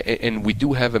 And we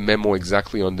do have a memo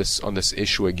exactly on this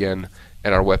issue again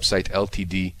at our website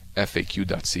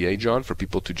ltdfaq.ca, John, for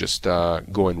people to just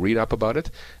go and read up about it.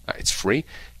 It's free.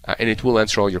 And it will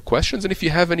answer all your questions. And if you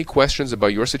have any questions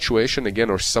about your situation, again,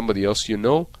 or somebody else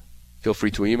feel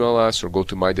free to email us or go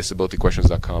to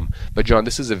mydisabilityquestions.com. But John,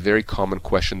 this is a very common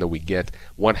question that we get.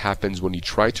 What happens when you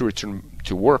try to return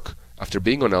to work after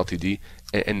being on LTD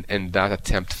and that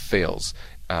attempt fails?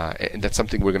 And that's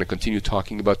something we're going to continue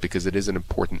talking about because it is an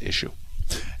important issue.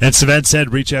 And Sivan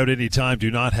said, reach out anytime.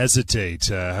 Do not hesitate.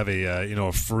 Have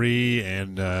a free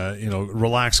and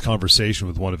relaxed conversation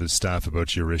with one of his staff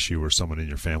about your issue or someone in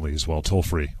your family as well. Toll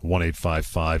free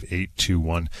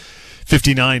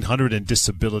 1-855-821-5900 and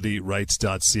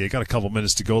disabilityrights.ca. Got a couple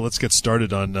minutes to go. Let's get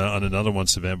started on another one,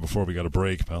 Sivan, before we got a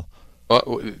break, pal.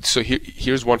 So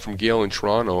here's one from Gail in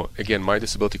Toronto. Again,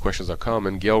 mydisabilityquestions.com.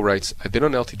 And Gail writes, I've been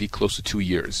on LTD close to 2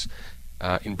 years.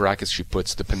 In brackets, she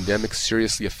puts, the pandemic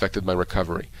seriously affected my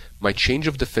recovery. My change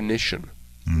of definition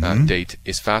date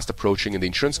is fast approaching, and the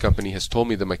insurance company has told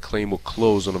me that my claim will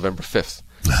close on November 5th.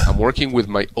 I'm working with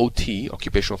my OT,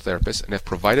 occupational therapist, and have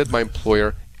provided my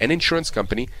employer and insurance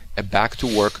company a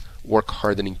back-to-work work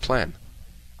hardening plan.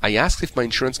 I asked if my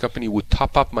insurance company would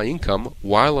top up my income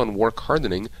while on work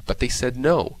hardening, but they said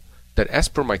no, that as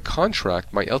per my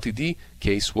contract, my LTD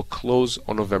case will close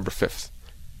on November 5th.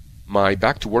 My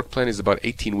back-to-work plan is about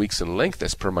 18 weeks in length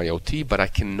as per my OT, but I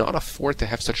cannot afford to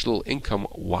have such little income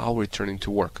while returning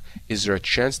to work. Is there a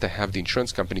chance to have the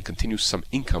insurance company continue some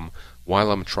income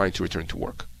while I'm trying to return to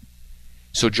work?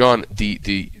 So, John,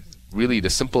 really the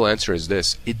simple answer is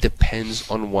this: it depends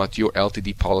on what your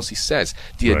LTD policy says.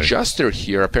 The adjuster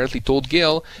here apparently told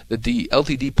Gail that the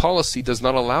LTD policy does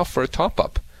not allow for a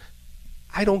top-up.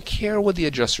 I don't care what the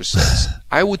adjuster says.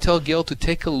 I would tell Gail to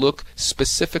take a look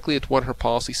specifically at what her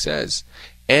policy says.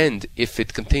 And if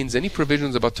it contains any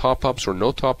provisions about top-ups or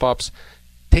no top-ups,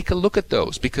 take a look at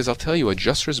those, because I'll tell you,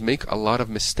 adjusters make a lot of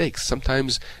mistakes.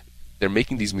 Sometimes they're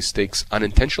making these mistakes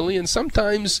unintentionally, and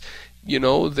sometimes, you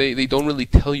know, they don't really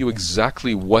tell you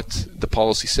exactly what the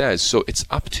policy says. So it's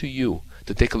up to you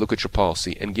to take a look at your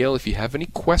policy. And Gail, if you have any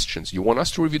questions, you want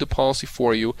us to review the policy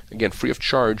for you, again, free of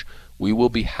charge, we will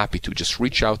be happy to. Just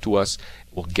reach out to us.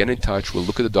 We'll get in touch. We'll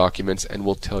look at the documents, and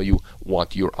we'll tell you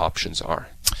what your options are.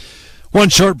 One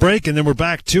short break, and then we're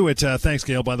back to it. Thanks,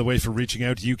 Gail, by the way, for reaching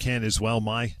out. You can as well.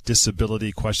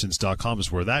 MyDisabilityQuestions.com is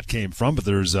where that came from, but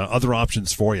there's other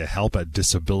options for you.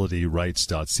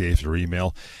 help@disabilityrights.ca if your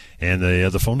email. And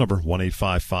the phone number,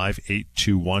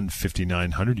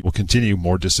 1-855-821-5900. We'll continue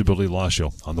more Disability Law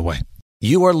Show on the way.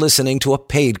 You are listening to a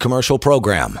paid commercial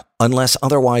program. Unless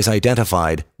otherwise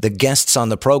identified, the guests on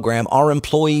the program are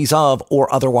employees of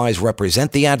or otherwise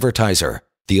represent the advertiser.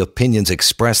 The opinions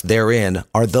expressed therein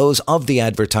are those of the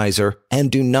advertiser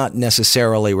and do not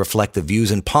necessarily reflect the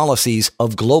views and policies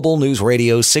of Global News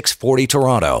Radio 640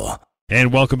 Toronto.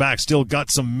 And welcome back. Still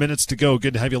got some minutes to go.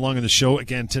 Good to have you along on the show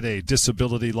again today.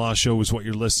 Disability Law Show is what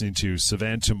you're listening to.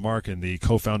 Sivan Tumarkin, the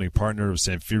co-founding partner of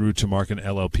Samfiru Tumarkin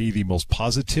LLP, the most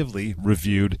positively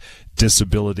reviewed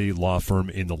disability law firm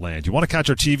in the land. You want to catch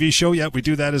our TV show? Yeah, we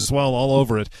do that as well, all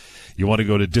over it. You want to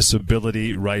go to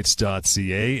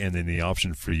disabilityrights.ca, and then the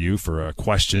option for you for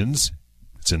questions.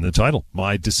 It's in the title,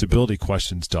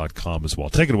 MyDisabilityQuestions.com as well.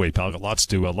 Take it away, pal. Got lots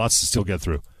to still get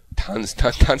through. Tons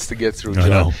to get through,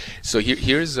 John. So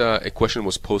here's a question that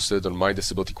was posted on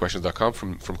MyDisabilityQuestions.com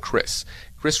from Chris.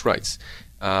 Chris writes,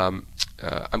 I'm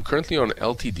currently on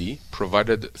LTD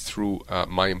provided through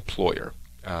my employer.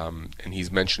 And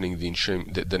he's mentioning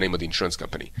the name of the insurance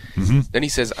company. Mm-hmm. Then he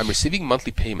says, I'm receiving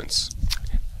monthly payments.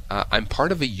 I'm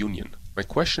part of a union. My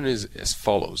question is as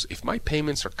follows. If my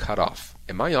payments are cut off,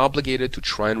 am I obligated to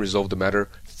try and resolve the matter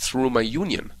through my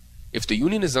union? If the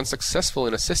union is unsuccessful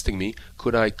in assisting me,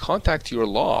 could I contact your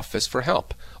law office for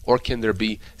help? Or can there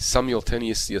be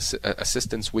simultaneous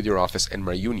assistance with your office and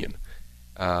my union?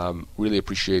 Really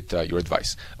appreciate your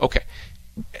advice. Okay,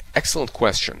 excellent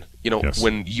question. You know,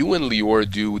 when you and Lior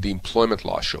do the employment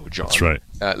law show, John, that's right.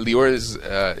 Lior is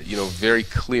very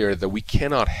clear that we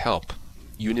cannot help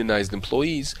unionized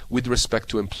employees with respect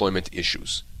to employment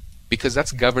issues, because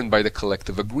that's governed by the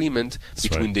collective agreement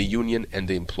between the union and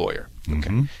the employer. Okay.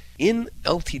 Mm-hmm. In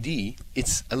LTD,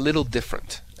 it's a little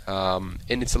different, and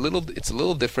it's a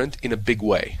little different in a big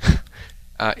way.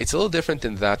 It's a little different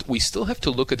in that we still have to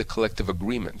look at the collective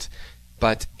agreement,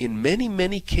 but in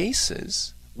many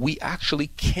cases, we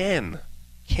actually can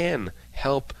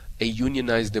help a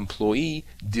unionized employee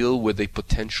deal with a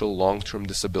potential long-term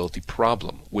disability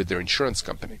problem with their insurance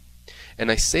company.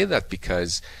 And I say that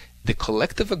because the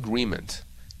collective agreement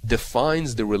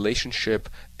defines the relationship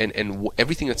and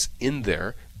everything that's in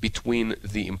there between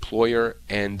the employer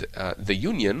and the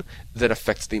union that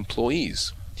affects the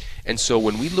employees. And so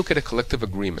when we look at a collective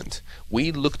agreement,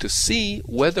 we look to see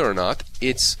whether or not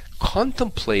it's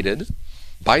contemplated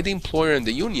by the employer and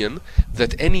the union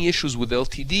that any issues with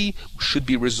LTD should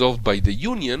be resolved by the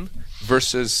union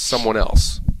versus someone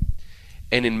else.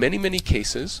 And in many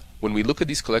cases, when we look at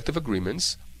these collective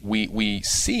agreements, we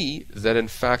see that in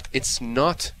fact it's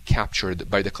not captured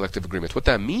by the collective agreement. What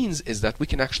that means is that we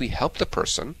can actually help the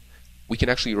person, we can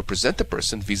actually represent the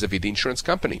person vis-a-vis the insurance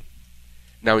company.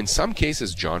 Now in some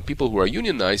cases, John, people who are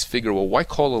unionized figure, well, why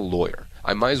call a lawyer?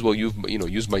 I might as well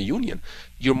use my union.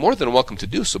 You're more than welcome to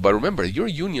do so, but remember, your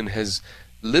union has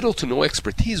little to no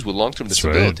expertise with long-term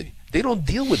disability. Right. They don't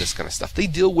deal with this kind of stuff. They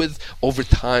deal with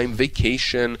overtime,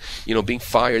 vacation, being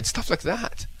fired, stuff like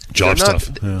that. Job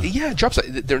stuff. Job stuff.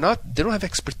 They don't have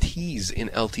expertise in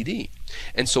LTD.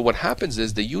 And so what happens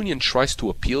is the union tries to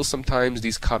appeal sometimes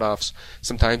these cutoffs.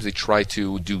 Sometimes they try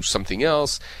to do something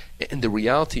else. And the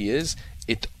reality is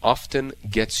it often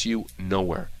gets you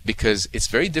nowhere, because it's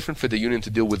very different for the union to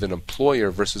deal with an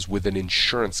employer versus with an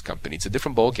insurance company. It's a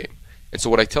different ballgame. And so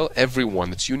what I tell everyone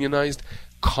that's unionized,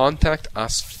 contact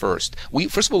us first.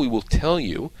 First of all, we will tell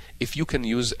you if you can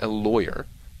use a lawyer,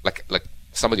 like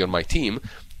somebody on my team,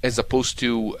 as opposed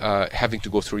to having to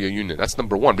go through your union. That's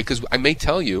number one, because I may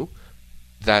tell you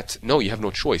that, no, you have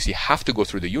no choice. You have to go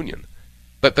through the union.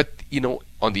 But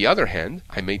on the other hand,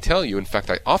 I may tell you, in fact,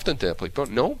 I often tell people,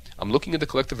 no, I'm looking at the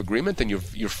collective agreement, and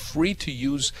you're free to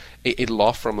use a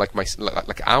law firm like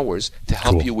ours to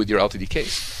help you with your LTD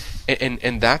case.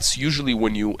 And that's usually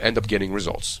when you end up getting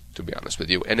results, to be honest with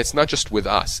you. And it's not just with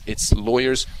us. It's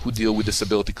lawyers who deal with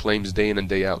disability claims day in and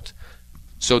day out.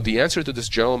 So the answer to this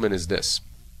gentleman is this.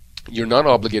 You're not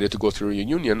obligated to go through your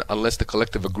union unless the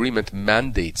collective agreement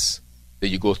mandates that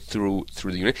you go through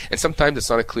the union. And sometimes it's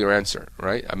not a clear answer,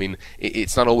 right? I mean,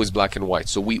 it's not always black and white.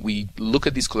 So we look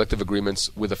at these collective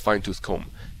agreements with a fine-tooth comb.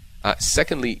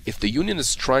 Secondly, if the union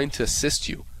is trying to assist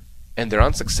you and they're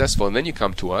unsuccessful and then you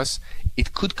come to us,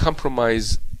 it could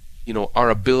compromise our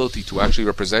ability to actually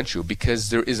represent you, because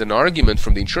there is an argument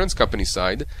from the insurance company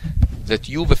side that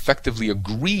you've effectively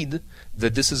agreed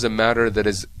that this is a matter that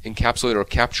is encapsulated or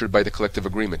captured by the collective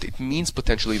agreement. It means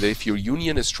potentially that if your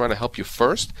union is trying to help you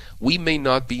first, we may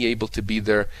not be able to be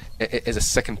there as a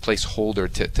second place holder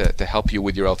to help you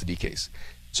with your LTD case.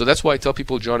 So that's why I tell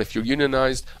people, John, if you're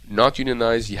unionized, not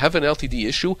unionized, you have an LTD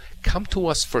issue, come to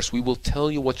us first. We will tell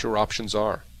you what your options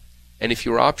are. And if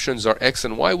your options are X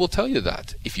and Y, we'll tell you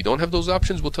that. If you don't have those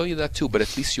options, we'll tell you that too, but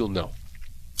at least you'll know.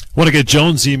 Want to get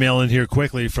Joan's email in here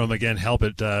quickly from, again, help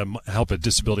at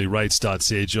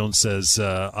disabilityrights.ca. Joan says,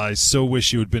 I so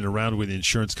wish you had been around when the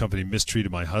insurance company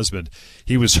mistreated my husband.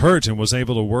 He was hurt and was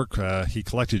able to work. He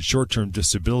collected short-term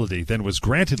disability, then was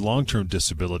granted long-term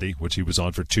disability, which he was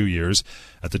on for 2 years.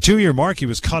 At the 2-year mark, he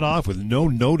was cut off with no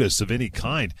notice of any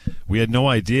kind. We had no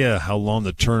idea how long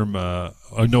the term,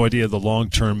 no idea the long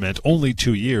term meant only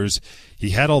 2 years. He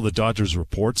had all the doctor's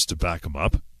reports to back him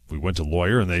up. We went to a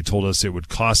lawyer, and they told us it would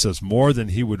cost us more than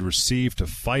he would receive to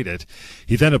fight it.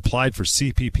 He then applied for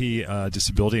CPP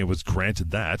disability and was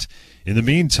granted that. In the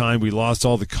meantime, we lost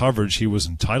all the coverage he was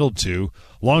entitled to.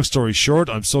 Long story short,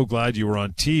 I'm so glad you were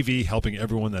on TV helping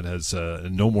everyone that has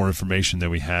no more information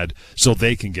than we had so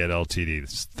they can get LTD.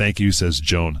 Thank you, says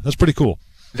Joan. That's pretty cool.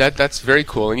 That's very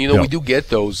cool. And, we do get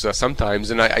those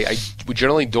sometimes, and we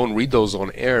generally don't read those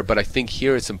on air, but I think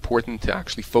here it's important to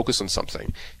actually focus on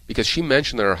something, because she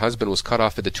mentioned that her husband was cut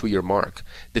off at the 2-year mark.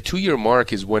 The 2-year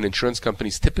mark is when insurance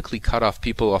companies typically cut off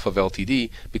people off of LTD,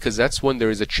 because that's when there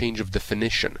is a change of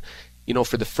definition.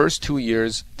 For the first 2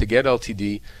 years to get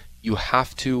LTD, you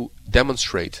have to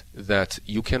demonstrate that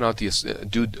you cannot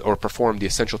do or perform the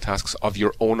essential tasks of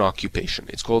your own occupation.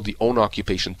 It's called the own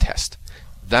occupation test.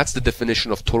 That's the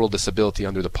definition of total disability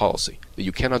under the policy, that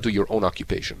you cannot do your own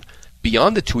occupation.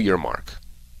 Beyond the 2-year mark,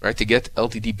 right, to get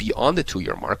LTD beyond the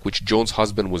 2-year mark, which Joan's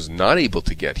husband was not able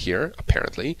to get here,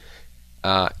 apparently,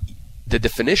 the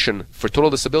definition for total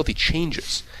disability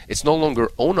changes. It's no longer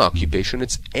own occupation,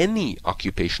 it's any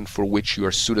occupation for which you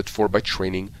are suited for by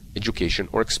training, education,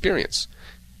 or experience.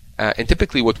 And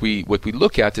typically what we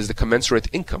look at is the commensurate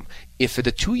income. If at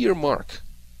the 2-year mark,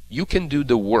 you can do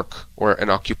the work or an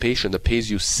occupation that pays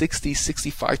you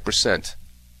 65%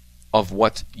 of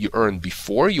what you earned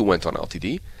before you went on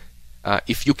LTD.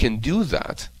 If you can do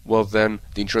that, well, then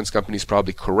the insurance company is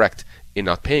probably correct in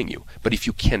not paying you. But if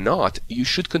you cannot, you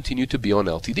should continue to be on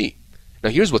LTD.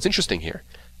 Now, here's what's interesting here.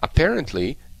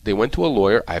 Apparently, they went to a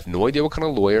lawyer. I have no idea what kind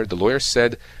of lawyer. The lawyer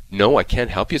said, "No, I can't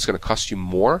help you. It's going to cost you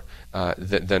more than I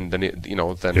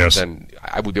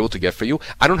would be able to get for you."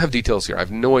 I don't have details here. I have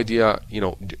no idea.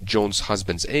 Joan's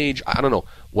husband's age. I don't know.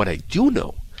 What I do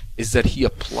know is that he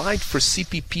applied for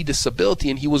CPP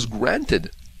disability and he was granted.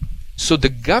 So the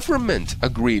government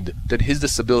agreed that his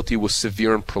disability was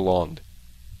severe and prolonged.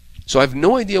 So I have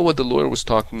no idea what the lawyer was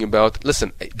talking about.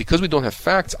 Listen, because we don't have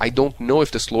facts, I don't know if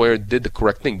this lawyer did the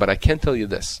correct thing, but I can tell you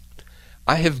this.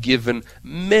 I have given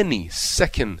many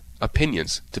second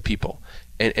opinions to people,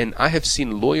 and I have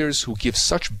seen lawyers who give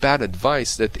such bad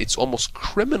advice that it's almost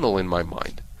criminal in my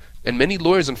mind. And many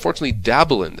lawyers, unfortunately,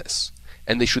 dabble in this,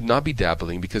 and they should not be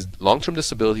dabbling, because long-term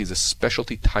disability is a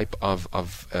specialty type of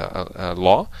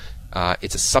law.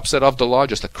 It's a subset of the law,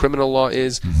 just like criminal law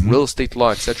is, real estate law,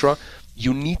 etc.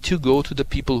 You need to go to the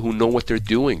people who know what they're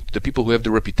doing, the people who have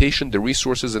the reputation, the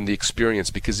resources, and the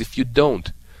experience, because if you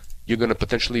don't, you're going to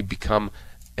potentially become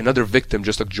another victim,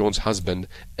 just like Joan's husband,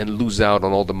 and lose out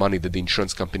on all the money that the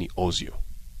insurance company owes you.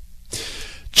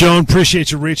 Joan,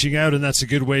 appreciate you reaching out, and that's a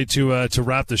good way to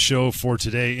wrap the show for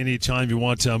today. Anytime you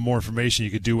want more information,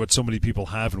 you could do what so many people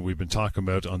have, and we've been talking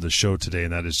about on the show today,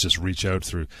 and that is just reach out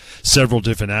through several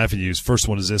different avenues. First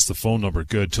one is this, the phone number,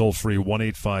 good, toll-free,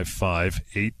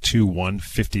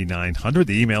 1-855-821-5900.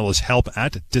 The email is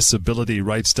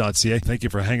help@disabilityrights.ca. Thank you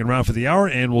for hanging around for the hour,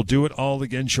 and we'll do it all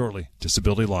again shortly.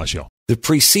 Disability Law Show. The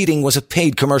preceding was a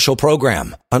paid commercial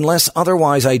program. Unless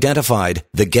otherwise identified,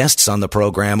 the guests on the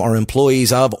program are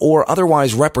employees of or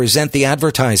otherwise represent the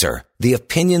advertiser. The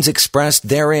opinions expressed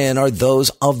therein are those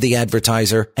of the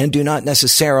advertiser and do not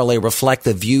necessarily reflect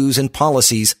the views and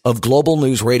policies of Global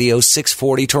News Radio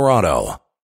 640 Toronto.